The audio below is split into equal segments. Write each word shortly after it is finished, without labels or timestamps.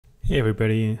Hey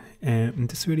everybody, in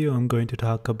this video I'm going to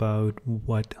talk about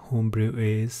what Homebrew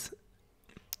is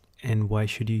and why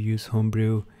should you use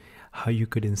Homebrew, how you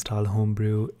could install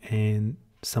Homebrew, and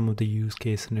some of the use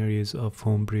case scenarios of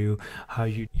Homebrew, how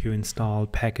you install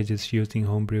packages using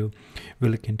Homebrew.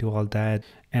 We'll look into all that,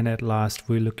 and at last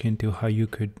we'll look into how you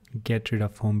could get rid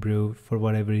of Homebrew for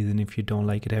whatever reason. If you don't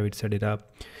like it, how it set it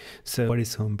up. So what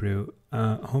is Homebrew?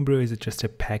 Homebrew is just a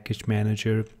package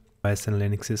manager. OS and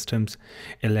Linux systems.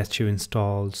 It lets you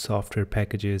install software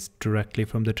packages directly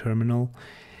from the terminal.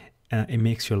 It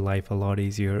makes your life a lot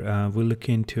easier. We'll look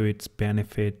into its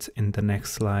benefits in the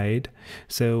next slide.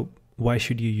 So why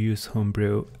should you use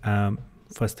Homebrew?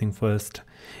 First thing first,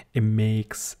 it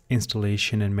makes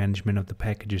installation and management of the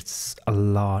packages a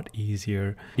lot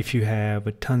easier. If you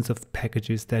have tons of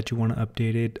packages that you want to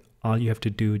update it, all you have to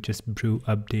do is just brew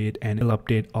update and it'll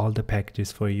update all the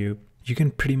packages for you. You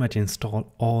can pretty much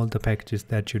install all the packages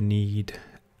that you need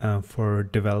for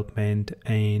development,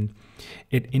 and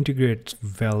it integrates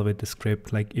well with the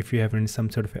script. Like if you have some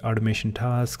sort of automation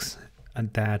tasks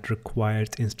that requires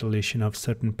installation of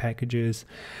certain packages,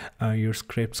 your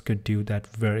scripts could do that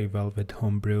very well with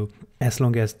Homebrew, as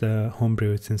long as the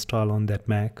Homebrew is installed on that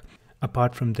Mac.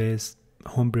 Apart from this,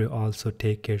 Homebrew also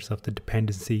take care of the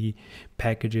dependency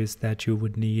packages that you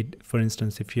would need. For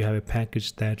instance, if you have a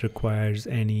package that requires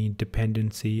any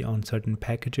dependency on certain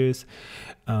packages,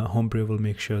 Homebrew will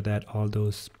make sure that all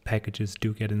those packages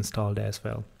do get installed as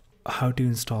well. How to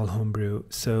install Homebrew?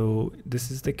 So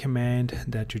this is the command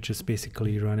that you just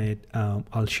basically run it.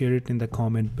 I'll share it in the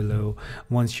comment below.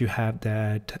 Once you have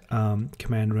that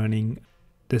command running,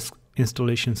 this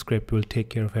installation script will take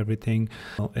care of everything.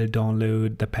 It'll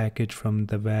download the package from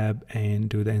the web and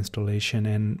do the installation,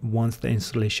 and once the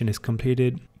installation is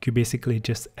completed, you basically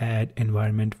just add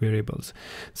environment variables.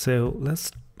 So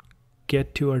let's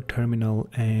get to our terminal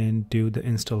and do the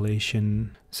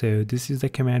installation. So this is the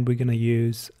command we're gonna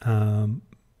use. You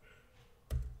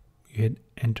hit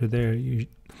enter there.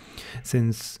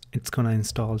 Since it's gonna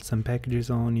install some packages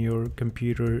on your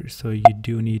computer, so you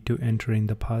do need to enter in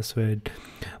the password.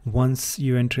 Once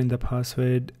you enter in the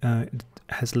password, it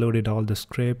has loaded all the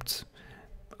scripts,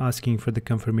 asking for the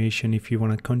confirmation if you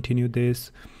want to continue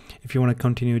this. If you want to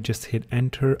continue, just hit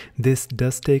enter. This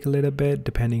does take a little bit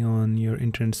depending on your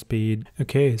internet speed.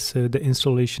 Okay, so the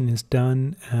installation is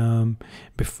done.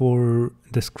 Before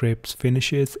the scripts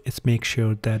finishes, it's make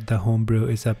sure that the Homebrew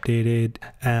is updated.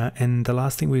 And the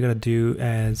last thing we gotta do,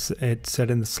 as it said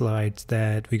in the slides,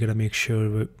 that we gotta make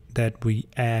sure that we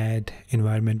add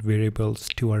environment variables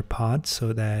to our pods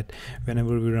so that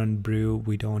whenever we run brew,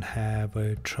 we don't have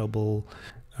trouble.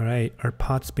 All right, our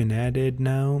pod's been added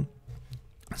now.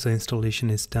 So installation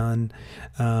is done.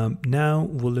 Now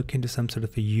we'll look into some sort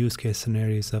of a use case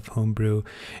scenarios of Homebrew.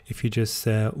 If you just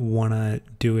want to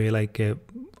do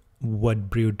what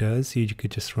brew does, you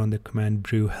could just run the command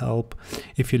brew help.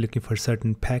 If you're looking for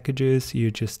certain packages,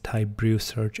 you just type brew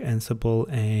search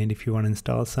Ansible, and if you want to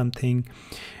install something,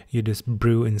 you just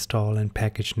brew install and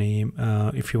package name.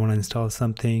 If you want to install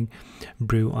something,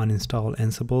 brew uninstall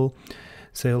Ansible.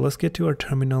 So let's get to our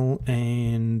terminal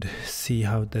and see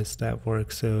how that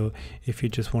works. So if you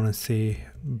just want to say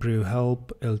brew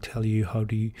help, it'll tell you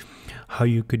how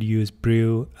you could use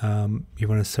brew. You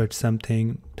want to search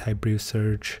something, type brew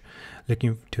search.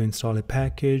 Looking to install a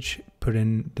package, put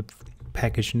in the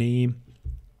package name.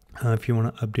 If you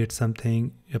want to update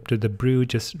something up to the brew,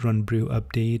 just run brew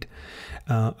update.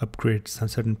 Upgrade some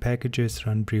certain packages,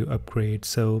 run brew upgrade.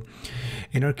 So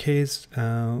in our case,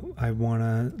 I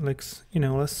wanna let's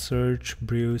search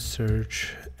brew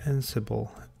search Ansible.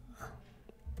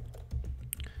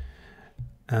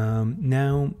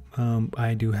 Now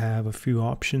I do have a few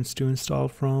options to install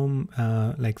from,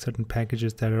 like certain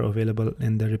packages that are available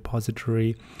in the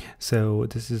repository. So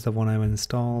this is the one I've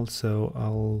installed. So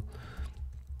I'll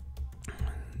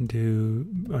do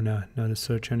not a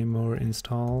search anymore,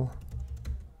 install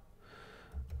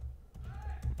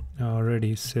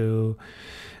already. So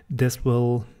this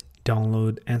will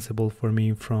download Ansible for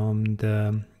me from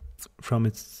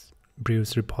its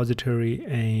Brew's repository,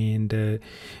 and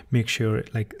make sure,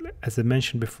 like as I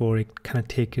mentioned before, it kind of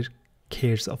takes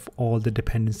care of all the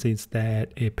dependencies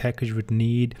that a package would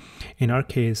need. In our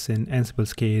case, in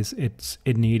Ansible's case,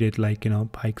 it needed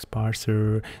Pike's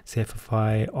parser,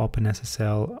 CFFI,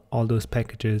 OpenSSL, all those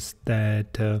packages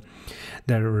that are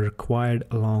required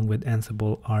along with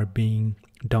Ansible are being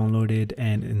downloaded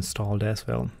and installed as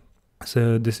well.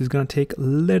 So this is going to take a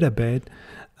little bit,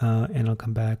 and I'll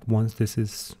come back once this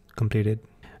is completed.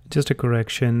 Just a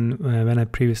correction, when I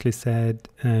previously said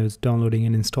I was downloading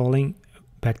and installing,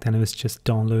 Back then it was just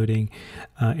downloading.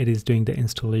 It is doing the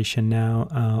installation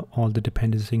now. All the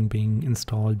dependencies being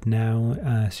installed now.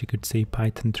 As you could see,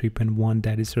 Python 3.1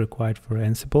 that is required for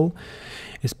Ansible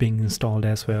is being installed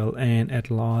as well. And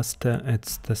at last,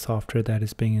 it's the software that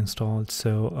is being installed.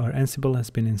 So our Ansible has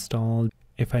been installed.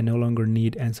 If I no longer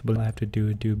need Ansible, I have to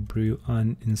do brew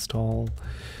uninstall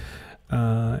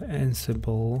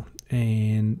Ansible,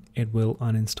 and it will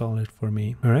uninstall it for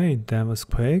me. All right, that was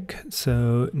quick.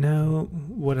 So now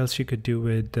what else you could do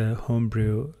with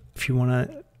Homebrew? If you want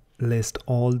to list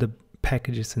all the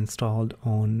packages installed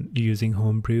on using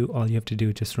Homebrew, all you have to do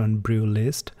is just run brew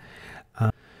list.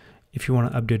 If you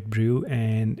want to update brew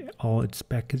and all its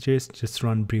packages, just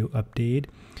run brew update.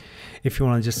 If you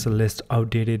want to just list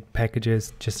outdated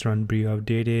packages, just run brew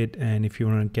outdated. And if you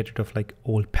want to get rid of like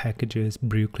old packages,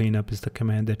 brew cleanup is the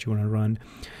command that you want to run.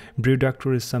 Brew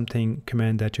doctor is something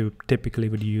command that you typically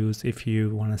would use if you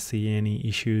want to see any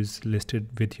issues listed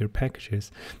with your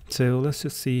packages. So let's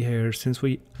just see here, since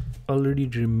we already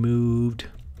removed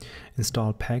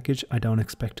install package, I don't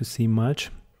expect to see much.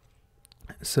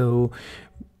 So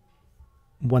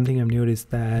one thing I've noticed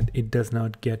that it does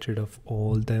not get rid of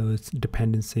all those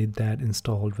dependencies that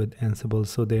installed with Ansible,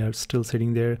 so they are still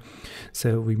sitting there.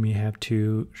 So we may have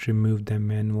to remove them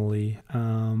manually.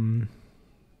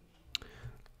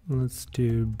 Let's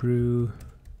do brew.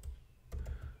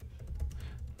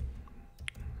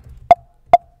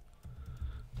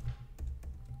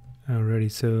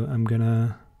 Alrighty, so I'm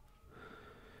gonna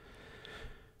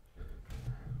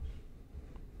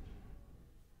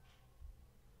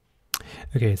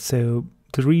okay, so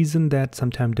the reason that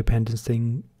sometimes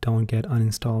dependencies don't get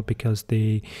uninstalled because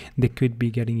they could be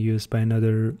getting used by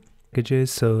another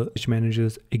packages, so which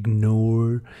managers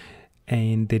ignore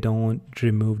and they don't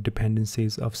remove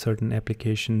dependencies of certain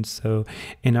applications. So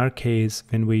in our case,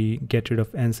 when we get rid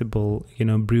of Ansible,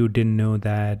 brew didn't know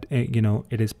that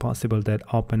it is possible that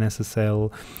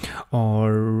OpenSSL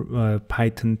or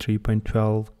Python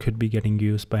 3.12 could be getting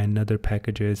used by another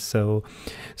packages. So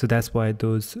that's why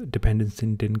those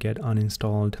dependencies didn't get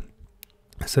uninstalled.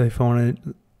 So if I want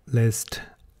to list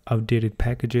outdated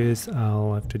packages,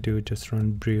 I'll have to do just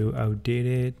run brew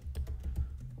outdated.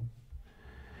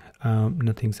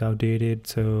 Nothing's outdated,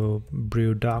 so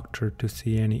brew doctor to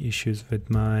see any issues with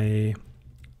my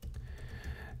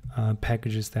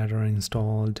packages that are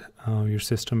installed. Your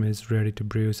system is ready to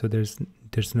brew, so there's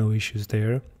no issues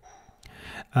there.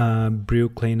 Brew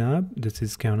cleanup, this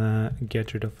is gonna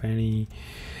get rid of any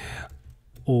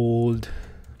old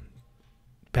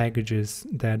packages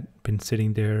that been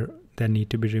sitting there that need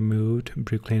to be removed.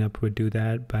 Brew cleanup would do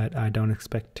that, but I don't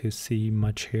expect to see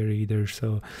much here either.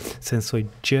 So since we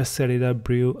just set it up,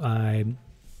 brew,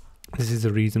 this is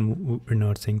the reason we're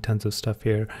not seeing tons of stuff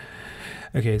here.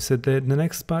 Okay, so the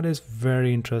next part is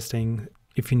very interesting.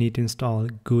 If you need to install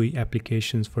GUI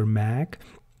applications for Mac,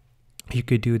 you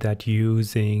could do that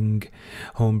using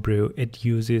Homebrew. It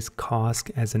uses Cask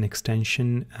as an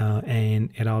extension, and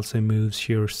it also moves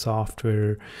your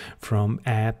software from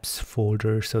apps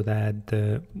folder so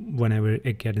that whenever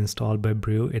it gets installed by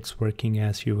Brew, it's working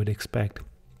as you would expect.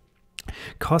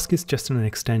 Cask is just an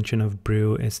extension of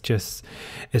Brew. It's just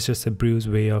a Brew's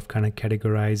way of kind of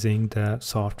categorizing the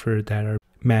software that are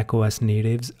Mac OS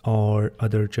natives or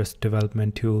other just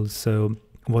development tools. So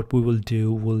what we will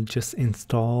do, we'll just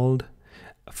install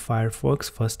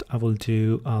Firefox. First I'll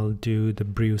do the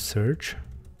brew search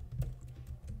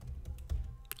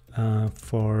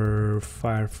for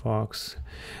Firefox.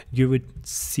 You would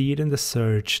see it in the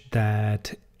search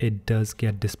that it does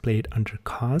get displayed under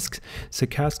casks. So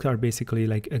casks are basically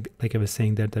like I was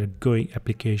saying, that they're GUI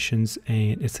applications,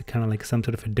 and it's kind of like some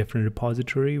sort of a different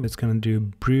repository. It's going to do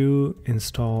brew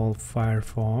install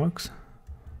Firefox.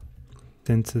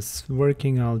 Since it's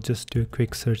working, I'll just do a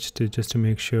quick search just to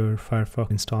make sure Firefox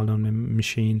installed on my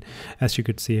machine. As you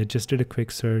could see, I just did a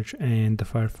quick search and the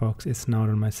Firefox is not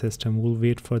on my system. We'll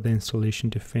wait for the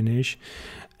installation to finish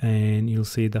and you'll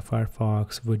see the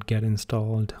Firefox would get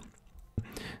installed.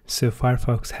 So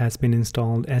Firefox has been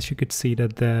installed. As you could see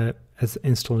that as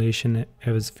installation,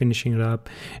 I was finishing it up,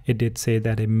 it did say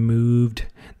that it moved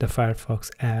the Firefox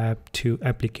app to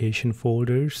application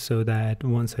folders, so that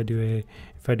once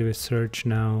if I do a search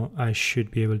now, I should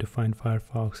be able to find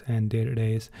Firefox, and there it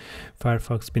is.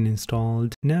 Firefox been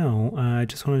installed. Now I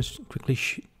just want to quickly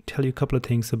tell you a couple of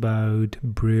things about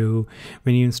Brew.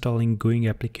 When you're installing GUI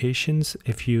applications,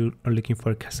 if you are looking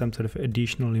for some sort of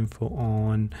additional info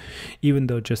on, even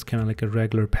though just kind of like a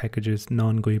regular packages,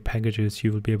 non-GUI packages,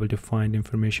 you will be able to find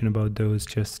information about those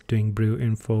just doing Brew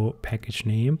info package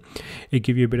name. It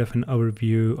gives you a bit of an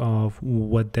overview of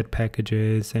what that package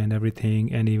is and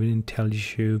everything, and even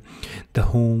tells you the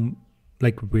home,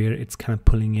 like where it's kind of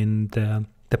pulling in the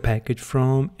package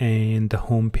from, and the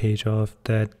home page of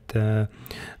that the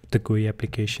GUI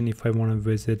application. If I want to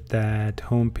visit that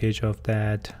home page of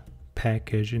that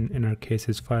package, in our case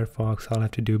is Firefox, I'll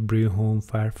have to do brew home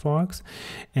Firefox,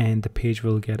 and the page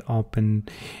will get open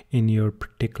in your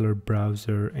particular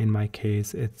browser. In my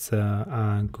case it's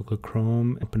Google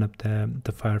Chrome. Open up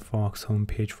the Firefox home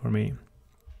page for me.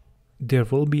 There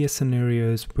will be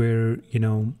scenarios where, you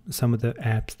know, some of the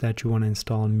apps that you want to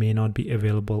install may not be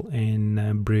available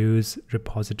in Brew's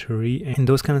repository. And in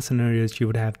those kind of scenarios, you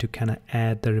would have to kind of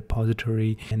add the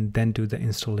repository and then do the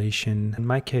installation. In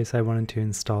my case, I wanted to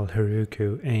install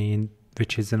Heroku, and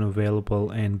which isn't available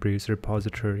in Brew's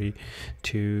repository.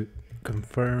 To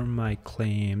confirm my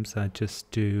claims, I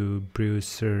just do brew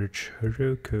search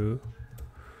Heroku.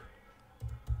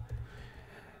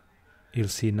 You'll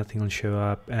see nothing will show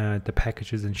up. The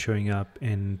package isn't showing up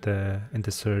in the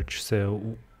search.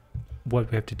 So what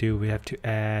we have to do, we have to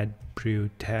add brew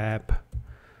tab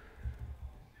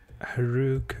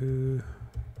Heroku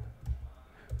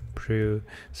brew.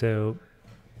 So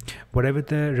whatever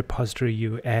the repository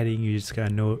you're adding, you just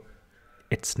gotta know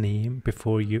its name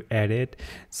before you add it.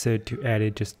 So to add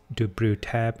it, just do brew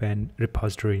tab and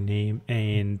repository name,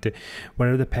 and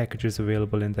whatever the packages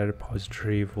available in that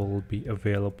repository will be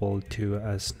available to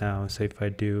us now. So if I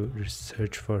do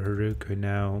search for Heroku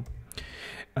now,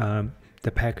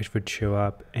 the package would show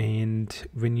up. And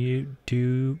when you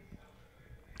do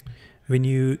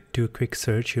a quick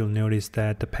search, you'll notice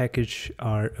that the package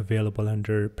are available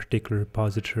under particular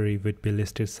repository would be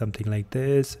listed something like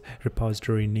this: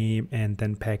 repository name and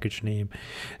then package name.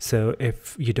 So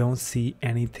if you don't see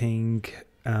anything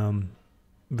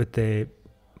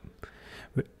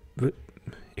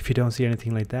if you don't see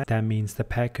anything like that, that means the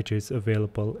package is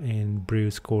available in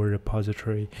Brew's core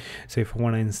repository. So if I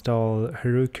want to install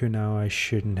Heroku now, I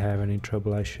shouldn't have any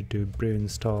trouble. I should do brew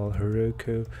install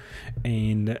Heroku,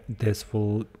 and this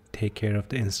will take care of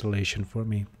the installation for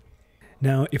me.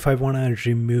 Now, if I want to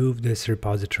remove this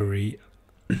repository,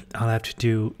 I'll have to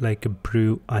do like a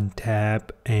brew untap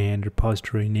and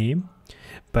repository name.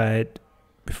 But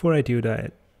before I do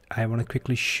that, I want to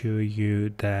quickly show you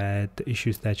that the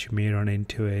issues that you may run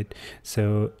into it.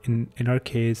 So in our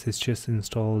case, it's just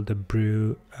installed the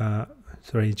brew,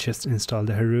 just installed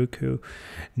the Heroku.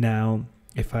 Now,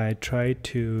 if I try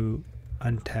to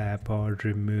untap or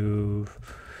remove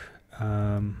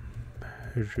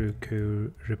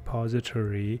Heroku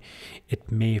repository, it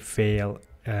may fail.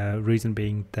 Reason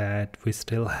being that we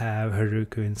still have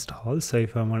Heroku installed. So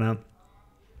if I want to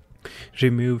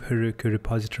remove Heroku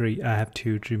repository, I have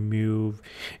to remove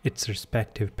its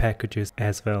respective packages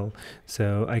as well.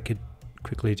 So I could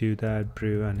quickly do that,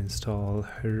 brew uninstall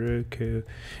Heroku,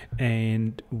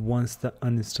 and once the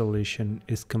uninstallation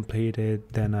is completed,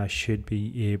 then I should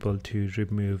be able to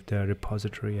remove the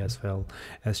repository as well,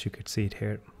 as you could see it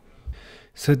here.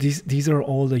 So these are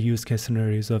all the use case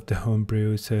scenarios of the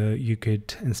Homebrew. So you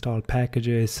could install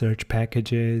packages, search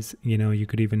packages, you know, you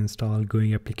could even install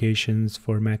GUI applications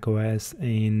for macOS,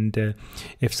 and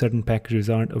if certain packages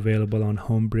aren't available on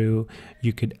Homebrew,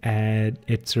 you could add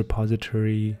its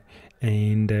repository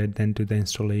and then do the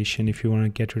installation. If you want to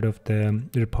get rid of the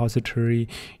repository,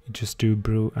 you just do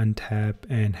brew untap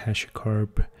and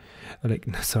HashiCorp,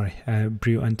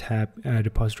 brew untap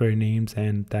repository names,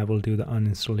 and that will do the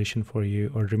uninstallation for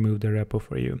you or remove the repo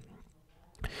for you.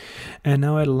 And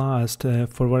now at last,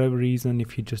 for whatever reason,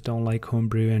 if you just don't like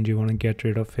Homebrew and you want to get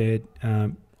rid of it,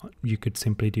 you could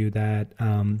simply do that.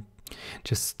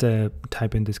 Just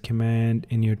type in this command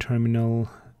in your terminal,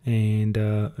 and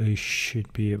you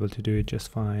should be able to do it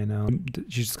just fine. You're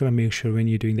just gonna make sure when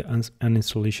you're doing the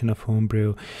uninstallation of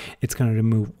Homebrew, it's gonna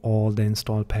remove all the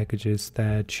installed packages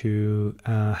that you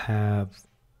have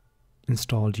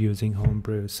installed using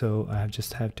Homebrew. So I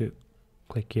just have to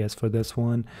click yes for this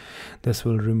one. This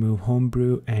will remove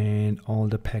Homebrew and all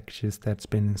the packages that's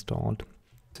been installed.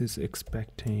 This is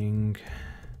expecting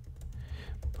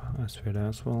password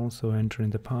as well, so enter in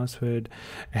the password.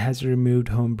 It has removed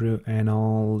Homebrew and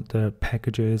all the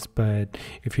packages, but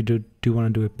if you do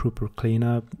want to do a proper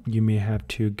cleanup, you may have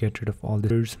to get rid of all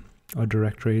the or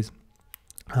directories.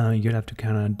 you'd have to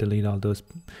kind of delete all those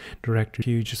directories. If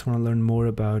you just want to learn more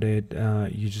about it,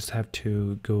 you just have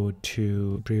to go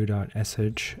to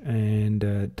brew.sh, and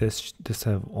this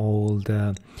have all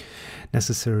the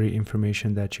necessary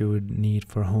information that you would need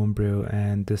for homebrew.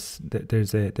 And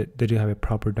they do have a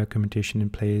proper documentation in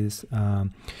place.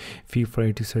 Feel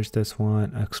free to search this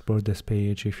one, explore this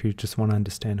page if you just want to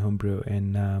understand homebrew.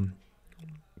 And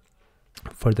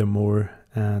furthermore,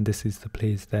 this is the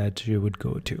place that you would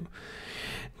go to.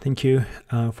 Thank you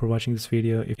for watching this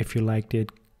video. If you liked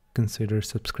it, consider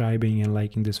subscribing and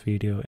liking this video.